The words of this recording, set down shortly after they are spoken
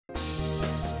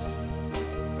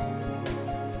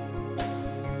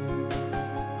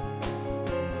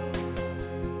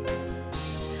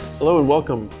Hello and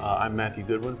welcome. I'm Matthew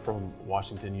Goodwin from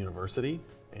Washington University,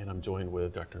 and I'm joined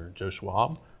with Dr. Joe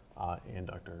Schwab and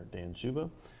Dr. Dan Sciubba.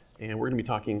 And we're going to be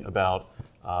talking about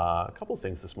a couple of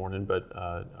things this morning, but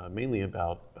mainly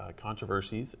about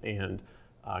controversies and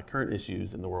current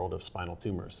issues in the world of spinal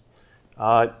tumors.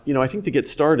 I think to get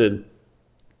started,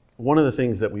 one of the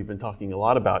things that we've been talking a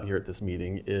lot about here at this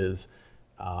meeting is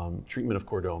treatment of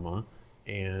chordoma,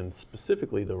 and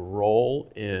specifically the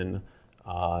role in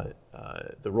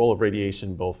the role of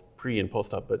radiation, both pre and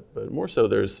post-op, but more so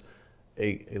there's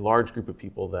a large group of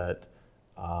people that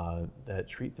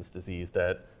treat this disease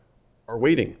that are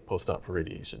waiting post-op for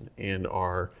radiation and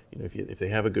are, if they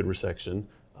have a good resection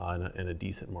and a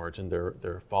decent margin,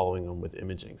 they're following them with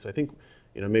imaging. So I think,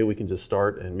 maybe we can just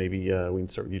start, and maybe we can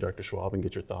start with you, Dr. Schwab, and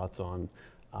get your thoughts on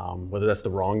whether that's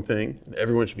the wrong thing, and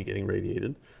everyone should be getting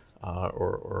radiated,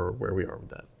 or where we are with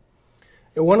that.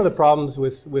 And one of the problems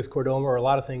with chordoma, or a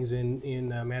lot of things in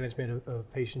management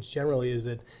of patients generally, is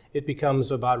that it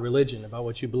becomes about religion, about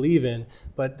what you believe in,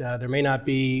 but there may not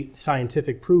be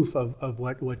scientific proof of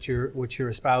what you're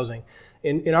espousing.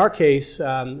 In our case,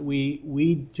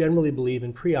 we generally believe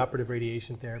in preoperative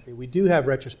radiation therapy. We do have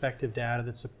retrospective data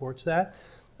that supports that.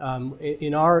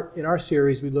 In our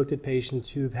series, we looked at patients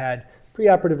who've had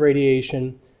preoperative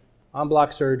radiation, en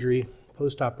bloc surgery,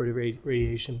 postoperative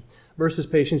radiation, versus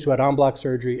patients who had en bloc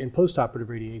surgery and postoperative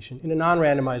radiation in a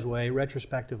non-randomized way,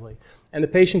 retrospectively. And the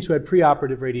patients who had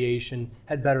preoperative radiation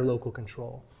had better local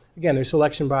control. Again, there's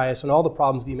selection bias and all the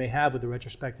problems that you may have with the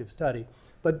retrospective study.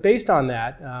 But based on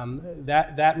that,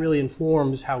 that really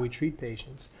informs how we treat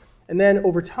patients. And then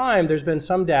over time, there's been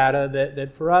some data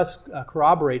that for us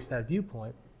corroborates that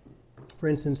viewpoint. For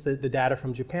instance, the data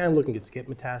from Japan looking at skip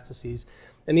metastases,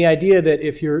 and the idea that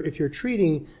if you're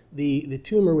treating the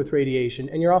tumor with radiation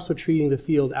and you're also treating the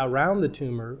field around the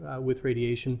tumor with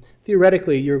radiation,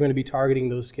 theoretically you're going to be targeting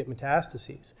those skip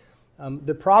metastases.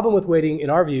 The problem with waiting,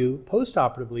 in our view,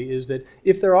 postoperatively is that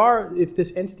if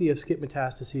this entity of skip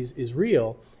metastases is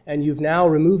real and you've now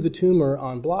removed the tumor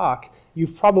en bloc,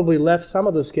 you've probably left some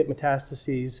of those skip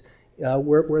metastases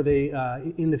where they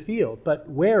in the field, but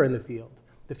where in the field?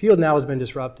 The field now has been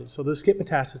disrupted, so those skip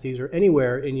metastases are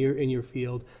anywhere in your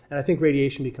field, and I think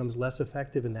radiation becomes less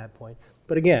effective in that point.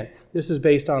 But again, this is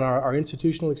based on our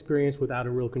institutional experience without a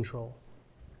real control.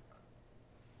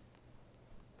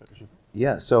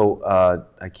 Yeah, so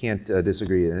I can't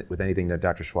disagree with anything that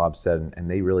Dr. Schwab said, and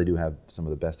they really do have some of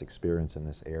the best experience in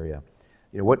this area.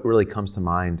 What really comes to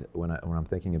mind when I'm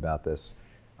thinking about this,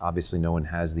 obviously no one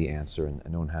has the answer, and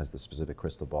no one has the specific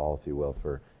crystal ball, if you will,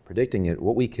 for predicting it.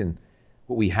 What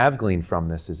we have gleaned from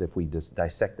this is if we just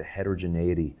dissect the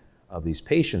heterogeneity of these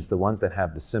patients, the ones that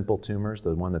have the simple tumors,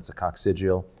 the one that's a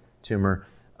coccygeal tumor,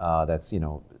 that's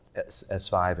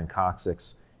S5 and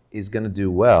coccyx, is going to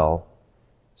do well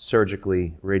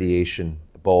surgically, radiation,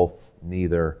 both,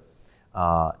 neither,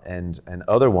 and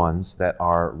other ones that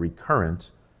are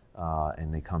recurrent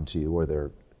and they come to you, or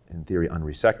they're in theory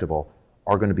unresectable,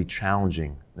 are going to be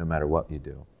challenging no matter what you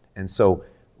do. And so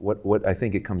what I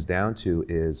think it comes down to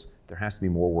is there has to be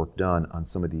more work done on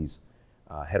some of these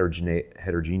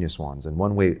heterogeneous ones. And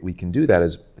one way we can do that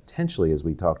is potentially, as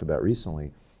we talked about recently,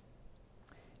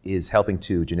 is helping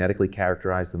to genetically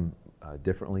characterize them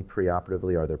differently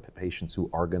preoperatively. Are there patients who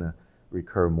are going to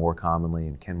recur more commonly,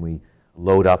 and can we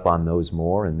load up on those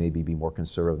more and maybe be more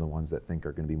conservative than the ones that think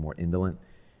are going to be more indolent?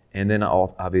 And then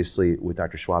obviously with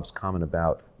Dr. Schwab's comment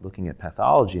about looking at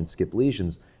pathology and skip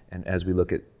lesions, and as we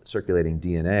look at circulating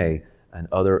DNA and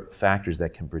other factors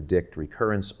that can predict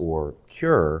recurrence or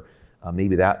cure,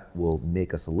 maybe that will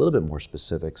make us a little bit more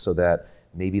specific, so that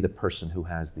maybe the person who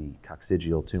has the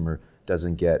coccygeal tumor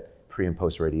doesn't get pre and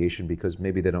post radiation because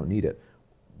maybe they don't need it.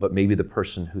 But maybe the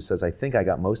person who says, I think I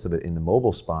got most of it in the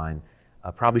mobile spine,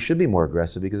 probably should be more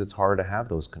aggressive because it's harder to have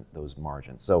those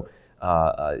margins. So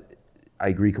I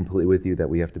agree completely with you that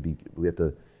we have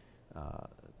to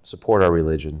support our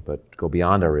religion, but go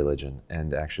beyond our religion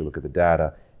and actually look at the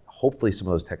data. Hopefully some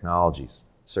of those technologies,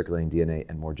 circulating DNA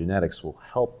and more genetics, will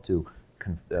help to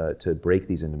break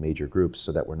these into major groups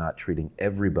so that we're not treating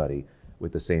everybody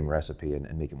with the same recipe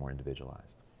and make it more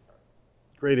individualized.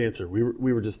 Great answer.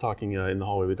 We were just talking in the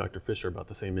hallway with Dr. Fisher about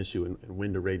the same issue and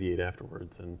when to radiate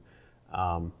afterwards. And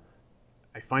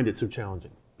I find it so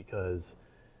challenging because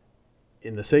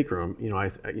in the sacrum,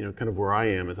 kind of where I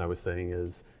am, as I was saying,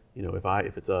 is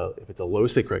if it's a low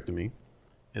sacrectomy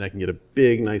and I can get a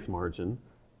big, nice margin,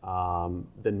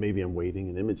 then maybe I'm waiting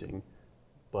and imaging.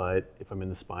 But if I'm in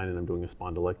the spine and I'm doing a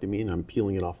spondylectomy and I'm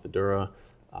peeling it off the dura,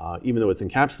 even though it's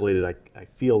encapsulated, I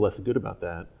feel less good about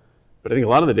that. But I think a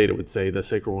lot of the data would say the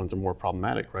sacral ones are more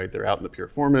problematic, right? They're out in the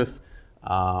piriformis,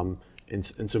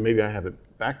 and so maybe I have it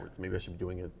backwards. Maybe I should be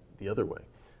doing it the other way.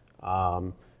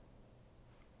 I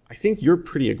think you're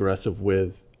pretty aggressive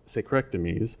with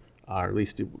sacrectomies, or at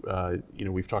least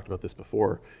we've talked about this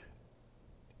before.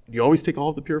 Do you always take all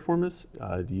of the piriformis?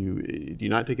 Do you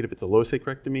not take it if it's a low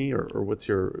sacrectomy, or what's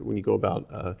when you go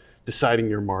about deciding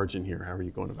your margin here? How are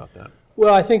you going about that?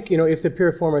 Well, I think if the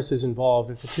piriformis is involved,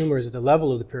 if the tumor is at the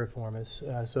level of the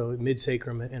piriformis, so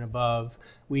mid-sacrum and above,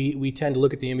 we tend to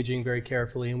look at the imaging very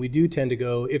carefully, and we do tend to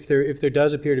go, if there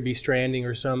does appear to be stranding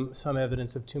or some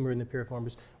evidence of tumor in the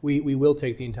piriformis, we will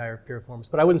take the entire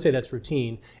piriformis. But I wouldn't say that's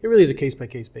routine. It really is a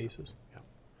case-by-case basis. Yeah.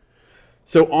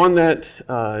 So on that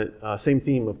same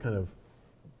theme of kind of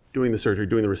doing the surgery,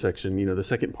 doing the resection, the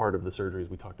second part of the surgery, as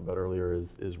we talked about earlier,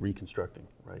 is reconstructing,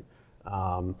 right?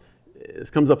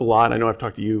 This comes up a lot. I know I've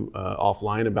talked to you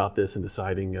offline about this and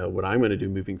deciding what I'm going to do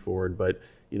moving forward. But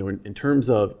in terms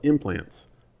of implants,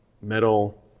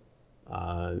 metal,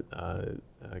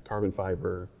 carbon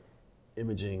fiber,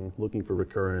 imaging, looking for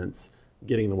recurrence,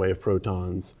 getting in the way of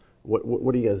protons.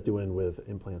 What are you guys doing with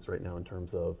implants right now in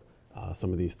terms of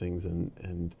some of these things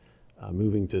and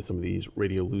moving to some of these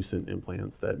radiolucent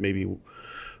implants that maybe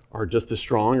are just as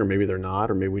strong, or maybe they're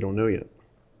not, or maybe we don't know yet?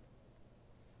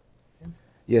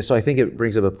 Yeah, so I think it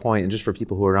brings up a point, and just for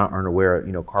people who aren't aware,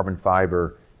 carbon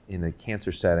fiber in the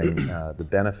cancer setting,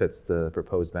 the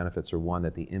proposed benefits are one,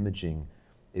 that the imaging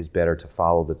is better to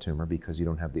follow the tumor because you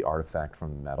don't have the artifact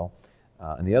from the metal.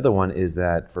 And the other one is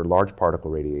that for large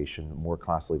particle radiation, more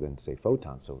costly than, say,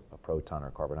 photons, so a proton or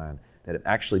a carbon ion, that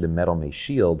actually the metal may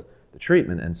shield the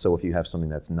treatment. And so if you have something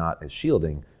that's not as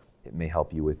shielding, it may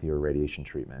help you with your radiation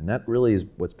treatment. And that really is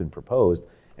what's been proposed,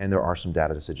 and there are some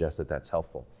data to suggest that that's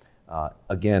helpful.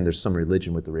 Again, there's some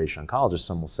religion with the radiation oncologist.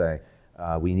 Some will say,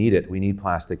 we need it. We need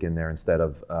plastic in there instead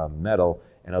of metal.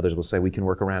 And others will say, we can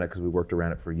work around it because we worked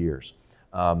around it for years.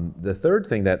 The third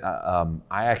thing that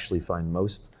I actually find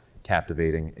most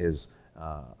captivating is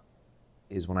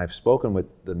when I've spoken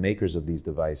with the makers of these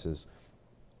devices,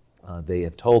 they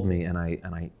have told me, and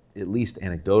I at least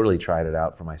anecdotally tried it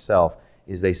out for myself,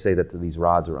 is they say that these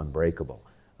rods are unbreakable.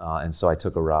 And so I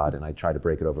took a rod and I tried to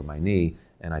break it over my knee,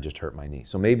 and I just hurt my knee.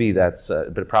 So maybe that's,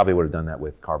 but it probably would have done that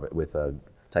with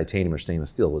titanium or stainless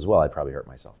steel as well. I'd probably hurt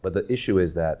myself. But the issue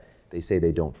is that they say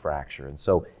they don't fracture. And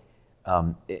so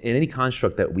in any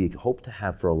construct that we hope to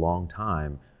have for a long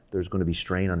time, there's going to be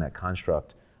strain on that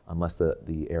construct unless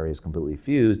the area is completely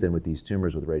fused. And with these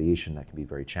tumors with radiation, that can be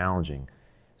very challenging.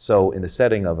 So in the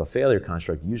setting of a failure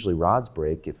construct, usually rods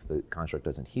break if the construct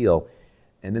doesn't heal.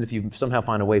 And then if you somehow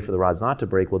find a way for the rods not to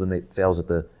break, well, then it fails at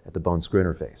the bone screw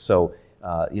interface. So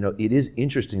it is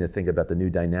interesting to think about the new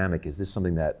dynamic. Is this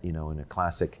something that, in a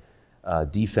classic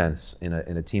defense, in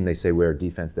a team, they say we're a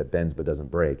defense that bends but doesn't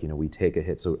break. We take a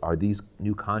hit. So are these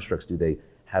new constructs, do they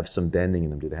have some bending in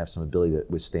them? Do they have some ability to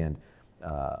withstand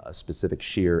a specific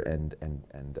shear and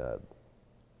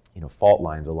fault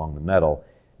lines along the metal?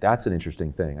 That's an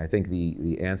interesting thing. I think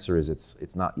the answer is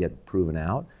it's not yet proven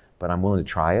out, but I'm willing to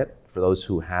try it. For those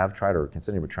who have tried or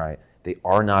considering to try it, they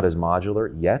are not as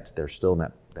modular yet. They're still in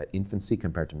that infancy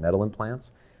compared to metal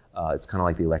implants. It's kind of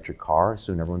like the electric car.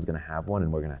 Soon everyone's going to have one,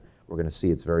 and we're going to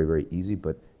see it's very, very easy,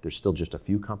 but there's still just a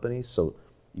few companies, so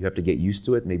you have to get used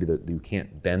to it. Maybe you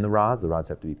can't bend the rods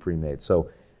have to be pre-made. So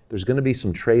there's going to be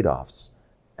some trade-offs,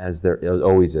 as there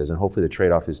always is, and hopefully the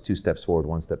trade-off is 2 steps forward,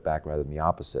 1 step back, rather than the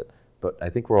opposite. But I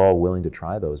think we're all willing to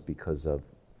try those because of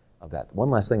that. One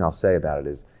last thing I'll say about it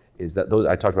is that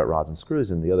I talked about rods and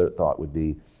screws, and the other thought would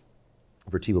be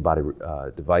vertebral body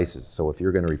devices. So if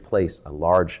you're going to replace a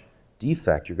large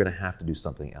defect, you're going to have to do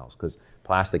something else, because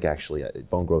plastic actually,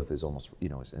 bone growth is almost,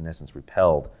 is in essence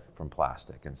repelled from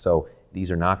plastic. And so the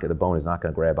bone is not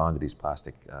going to grab onto these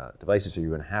plastic devices, so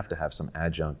you're going to have some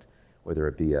adjunct, whether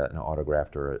it be an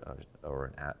autograft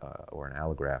or an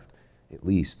allograft, at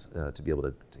least to be able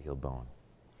to heal bone.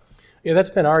 Yeah,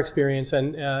 that's been our experience,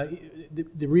 and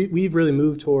we've really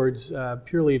moved towards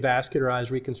purely vascularized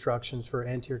reconstructions for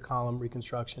anterior column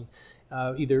reconstruction.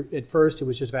 Either at first it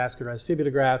was just vascularized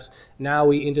fibula grafts. Now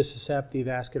we intussuscept the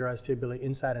vascularized fibula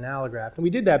inside an allograft, and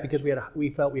we did that because we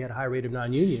felt we had a high rate of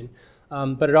non-union.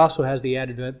 But it also has the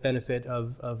added benefit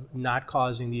of not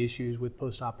causing the issues with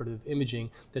postoperative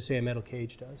imaging that, say, a metal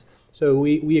cage does. So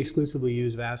we exclusively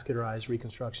use vascularized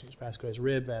reconstructions, vascularized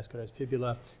rib, vascularized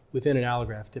fibula, within an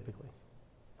allograft typically.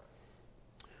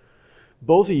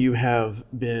 Both of you have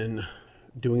been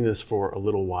doing this for a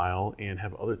little while and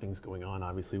have other things going on,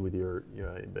 obviously, with your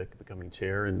becoming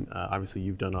chair, and obviously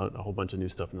you've done a whole bunch of new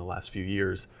stuff in the last few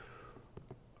years.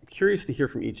 I'm curious to hear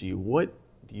from each of you, what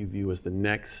do you view as the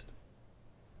next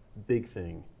big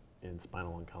thing in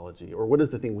spinal oncology, or what is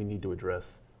the thing we need to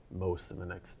address most in the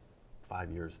next 5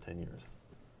 years, 10 years?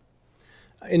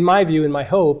 In my view, and my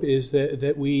hope is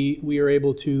that we are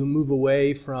able to move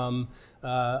away from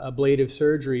ablative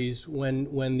surgeries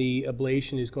when the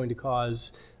ablation is going to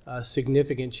cause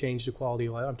significant change to quality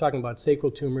of life. I'm talking about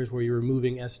sacral tumors where you're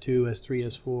removing S2, S3,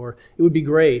 S4. It would be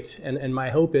great, and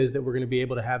my hope is that we're going to be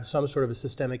able to have some sort of a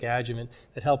systemic adjuvant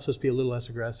that helps us be a little less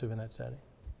aggressive in that setting.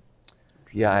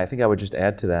 Yeah, I think I would just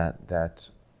add to that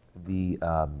the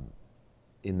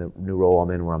in the new role I'm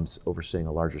in, where I'm overseeing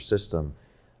a larger system,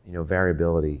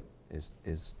 variability is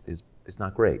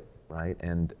not great, right?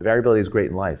 And variability is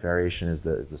great in life. Variation is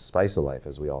the spice of life,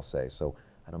 as we all say. So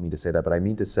I don't mean to say that, but I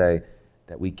mean to say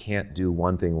that we can't do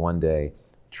one thing one day,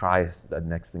 try the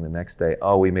next thing the next day.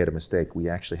 Oh, we made a mistake. We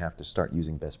actually have to start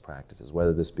using best practices,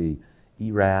 whether this be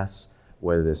ERAS,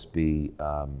 whether this be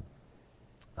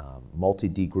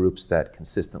multi-D groups that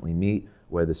consistently meet,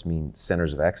 whether this means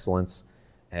centers of excellence.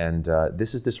 And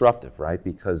this is disruptive, right?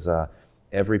 Because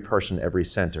every person, every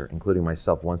center, including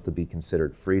myself, wants to be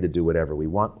considered free to do whatever we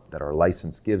want, that our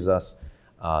license gives us,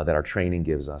 that our training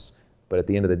gives us. But at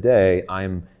the end of the day,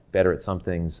 I'm better at some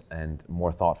things and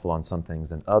more thoughtful on some things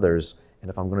than others. And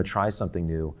if I'm going to try something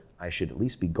new, I should at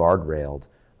least be guardrailed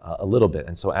a little bit.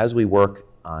 And so as we work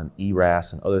on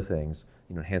ERAS and other things,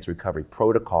 enhanced recovery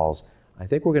protocols, I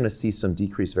think we're going to see some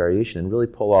decreased variation and really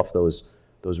pull off those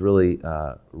really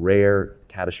rare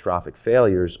catastrophic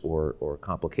failures or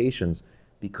complications,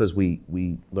 because we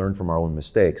learn from our own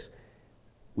mistakes.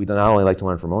 We not only like to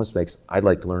learn from our own mistakes, I'd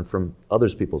like to learn from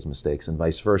others people's mistakes and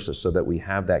vice versa, so that we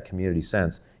have that community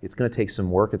sense. It's going to take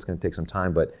some work, it's going to take some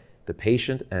time, but the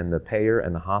patient and the payer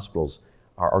and the hospitals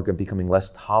are becoming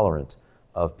less tolerant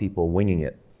of people winging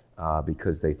it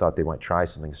because they thought they might try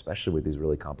something, especially with these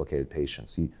really complicated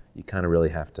patients. You kind of really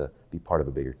have to be part of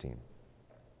a bigger team.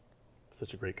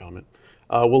 Such a great comment.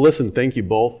 Well, listen, thank you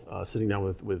both. Sitting down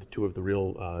with two of the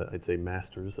real, I'd say,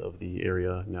 masters of the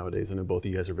area nowadays. I know both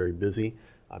of you guys are very busy.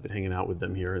 I've been hanging out with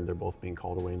them here, and they're both being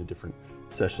called away into different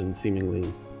sessions,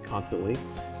 seemingly constantly.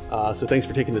 So thanks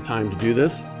for taking the time to do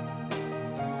this.